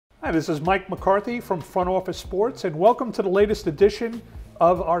Hi, this is Mike McCarthy from Front Office Sports, and welcome to the latest edition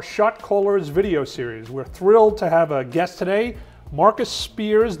of our Shot Callers video series. We're thrilled to have a guest today, Marcus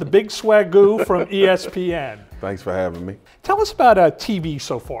Spears, the big swagoo from ESPN. Thanks for having me. Tell us about TV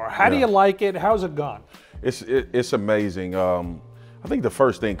so far. How do you like it? How's it gone? It's amazing. I think the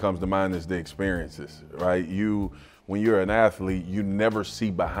first thing comes to mind is the experiences, right? When you're an athlete, you never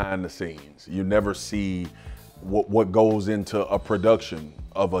see behind the scenes. You never see what goes into a production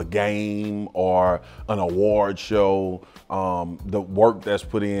of a game or an award show, the work that's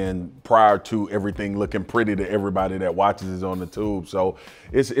put in prior to everything looking pretty to everybody that watches it on the tube. So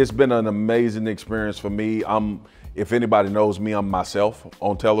it's been an amazing experience for me. If anybody knows me, I'm myself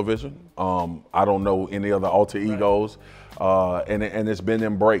on television. I don't know any other alter egos. And it's been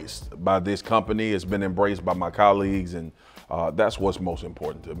embraced by this company. It's been embraced by my colleagues, and that's what's most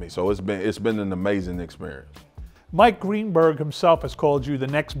important to me. So it's been an amazing experience. Mike Greenberg himself has called you the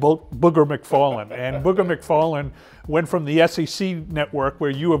next Booger McFarland, and Booger McFarland went from the SEC network,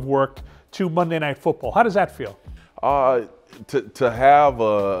 where you have worked, to Monday Night Football. How does that feel? To have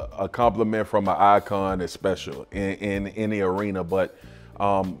a compliment from an icon is special in any arena, but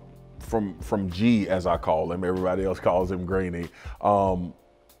from G, as I call him, everybody else calls him Greeny,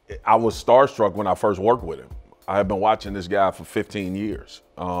 I was starstruck when I first worked with him. I have been watching this guy for 15 years.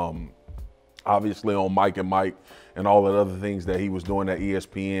 Obviously on Mike and Mike and all the other things that he was doing at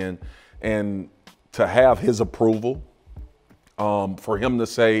ESPN, and to have his approval, for him to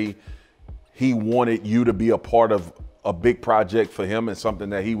say he wanted you to be a part of a big project for him and something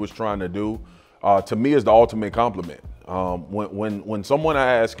that he was trying to do, to me is the ultimate compliment. When someone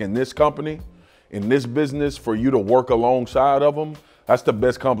asks in this company, in this business, for you to work alongside of them, that's the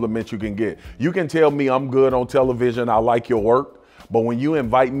best compliment you can get. You can tell me I'm good on television, I like your work, but when you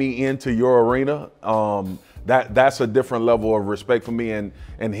invite me into your arena, that's a different level of respect for me. And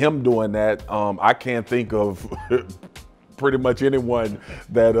him doing that, I can't think of pretty much anyone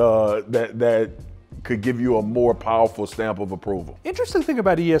that could give you a more powerful stamp of approval. Interesting thing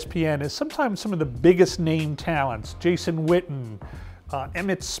about ESPN is sometimes some of the biggest name talents, Jason Witten,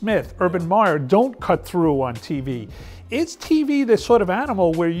 Emmitt Smith, Urban Meyer, don't cut through on TV. Is TV this sort of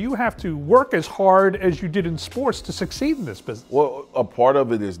animal where you have to work as hard as you did in sports to succeed in this business? Well, a part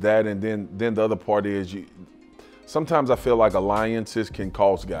of it is that, and then the other part is sometimes I feel like alliances can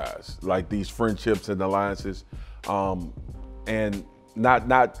cost guys, like these friendships and alliances. And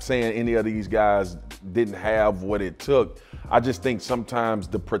not saying any of these guys didn't have what it took. I just think sometimes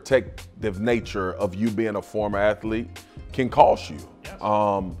the protective nature of you being a former athlete can cost you.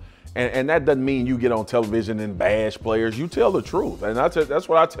 Yes. And that doesn't mean you get on television and bash players. You tell the truth, and that's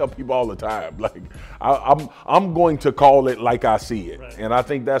what I tell people all the time. Like I'm going to call it like I see it, right. And I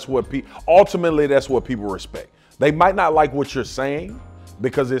think that's what ultimately that's what people respect. They might not like what you're saying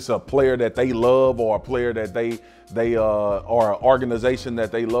because it's a player that they love or a player that they or an organization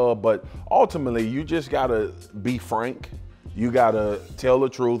that they love, but ultimately you just gotta be frank. You gotta tell the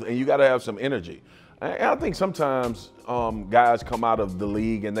truth, and you gotta have some energy. And I think sometimes guys come out of the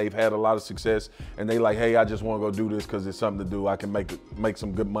league and they've had a lot of success, and they like, hey, I just want to go do this because it's something to do. I can make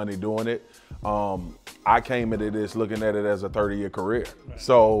some good money doing it. I came into this looking at it as a 30-year career. Right.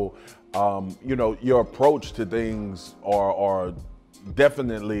 So, your approach to things are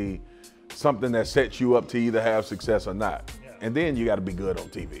definitely something that sets you up to either have success or not. Yeah. And then you got to be good on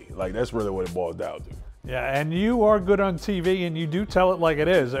TV. Like, that's really what it boils down to. Yeah, and you are good on TV, and you do tell it like it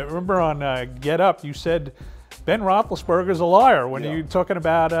is. I remember on Get Up, you said Ben Roethlisberger's a liar when you're talking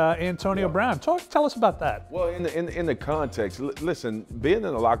about Antonio Brown. Tell us about that. Well, in the context, listen, being in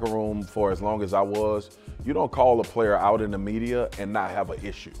the locker room for as long as I was, you don't call a player out in the media and not have an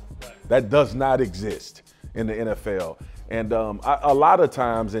issue. Right. That does not exist in the NFL. And a lot of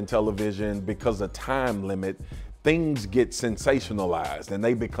times in television, because of time limit, things get sensationalized and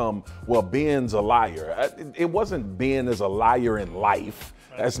they become, well, Ben's a liar. It wasn't Ben is a liar in life.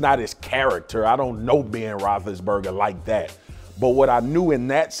 That's not his character. I don't know Ben Roethlisberger like that. But what I knew in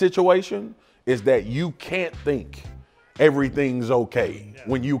that situation is that you can't think everything's okay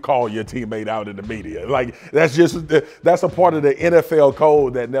when you call your teammate out in the media. Like, that's a part of the NFL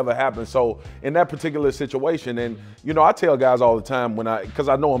code that never happened. So in that particular situation, and I tell guys all the time because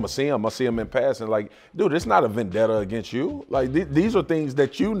I know I see them in passing, like, dude, it's not a vendetta against you. Like, these are things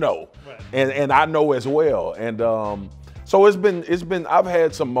that you know, right. and I know as well. And so it's been I've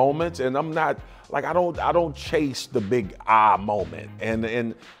had some moments, and I'm not like, I don't chase the big moment,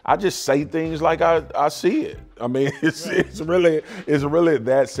 and I just say things like I see it. I mean, it's really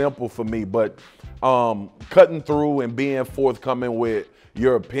that simple for me. But cutting through and being forthcoming with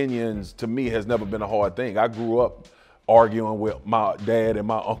your opinions, to me, has never been a hard thing. I grew up arguing with my dad and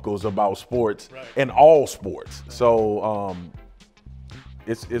my uncles about sports and all sports. So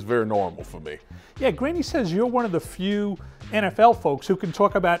it's very normal for me. Yeah, Granny says you're one of the few NFL folks who can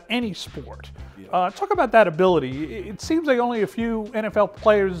talk about any sport. Talk about that ability. It seems like only a few NFL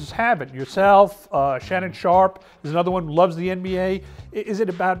players have it. Yourself, Shannon Sharp is another one who loves the NBA. Is it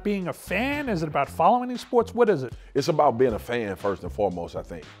about being a fan? Is it about following these sports? What is it? It's about being a fan first and foremost, I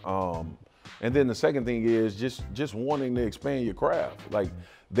think. And then the second thing is just wanting to expand your craft. Like,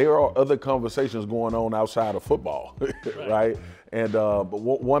 there are other conversations going on outside of football, right? And but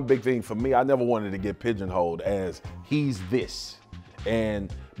one big thing for me, I never wanted to get pigeonholed as he's this.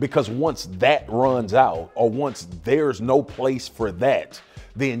 And because once that runs out, or once there's no place for that,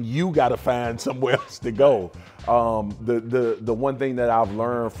 then you got to find somewhere else to go. The one thing that I've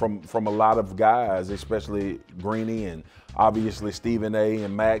learned from a lot of guys, especially Greeny and obviously Stephen A.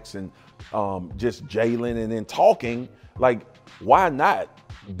 and Max and just Jalen, and then talking, like, why not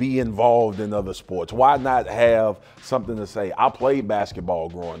be involved in other sports? Why not have something to say? I played basketball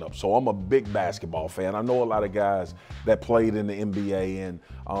growing up, so I'm a big basketball fan. I know a lot of guys that played in the NBA, and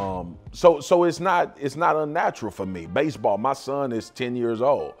so it's not unnatural for me. Baseball, my son is 10 years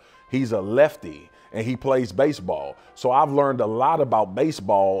old. He's a lefty, and he plays baseball. So I've learned a lot about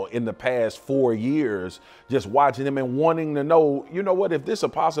baseball in the past 4 years, just watching him and wanting to know, you know what, if this is a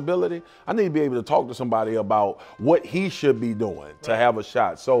possibility, I need to be able to talk to somebody about what he should be doing to have a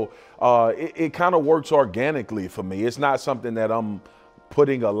shot. So it kind of works organically for me. It's not something that I'm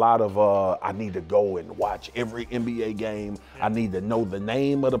putting a lot of, I need to go and watch every NBA game. I need to know the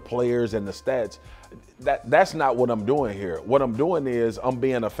name of the players and the stats. That's not what I'm doing here. What I'm doing is I'm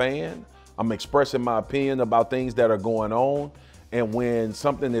being a fan. I'm expressing my opinion about things that are going on. And when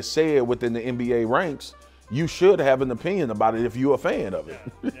something is said within the NBA ranks, you should have an opinion about it if you're a fan of it.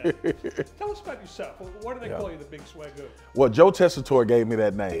 Tell us about yourself. Why do they call you the Big Swagoo? Well, Joe Tessitore gave me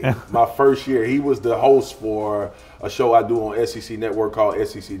that name. My first year, he was the host for a show I do on SEC Network called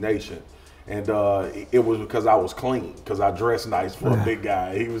SEC Nation. And it was because I was clean, because I dressed nice for a big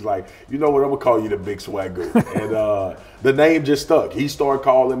guy. He was like, you know what, I'm going to call you the Big Swagoo. And the name just stuck. He started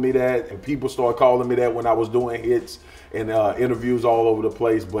calling me that, and people started calling me that when I was doing hits and interviews all over the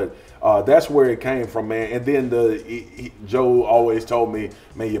place. But that's where it came from, man. And then Joe always told me,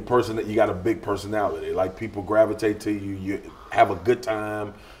 man, you got a big personality. Like, people gravitate to you. You have a good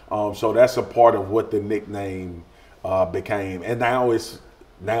time. So that's a part of what the nickname became. And now it's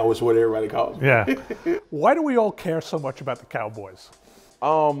what everybody calls me. Yeah. Why do we all care so much about the Cowboys?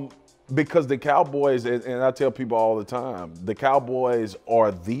 Because the Cowboys, and I tell people all the time, the Cowboys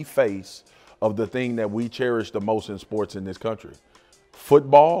are the face of the thing that we cherish the most in sports in this country.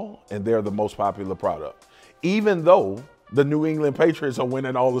 Football, and they're the most popular product. Even though the New England Patriots are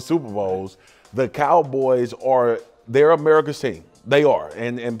winning all the Super Bowls, the Cowboys they're America's team. They are.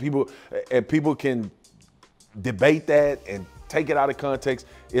 And people can debate that and take it out of context.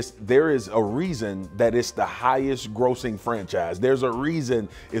 There is a reason that it's the highest grossing franchise. There's a reason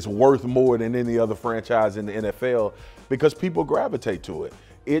it's worth more than any other franchise in the NFL, because people gravitate to it.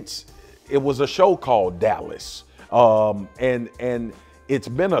 It was a show called Dallas, and it's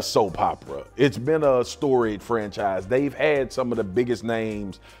been a soap opera. It's been a storied franchise. They've had some of the biggest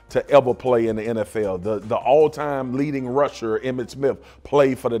names to ever play in the NFL. The all-time leading rusher, Emmitt Smith,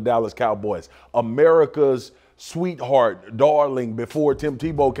 played for the Dallas Cowboys. America's sweetheart, darling, before Tim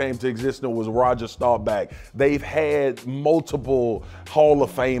Tebow came to existence, was Roger Staubach. They've had multiple Hall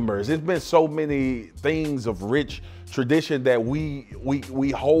of Famers. It's been so many things of rich tradition that we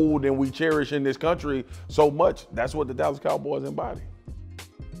hold and we cherish in this country so much. That's what the Dallas Cowboys embody.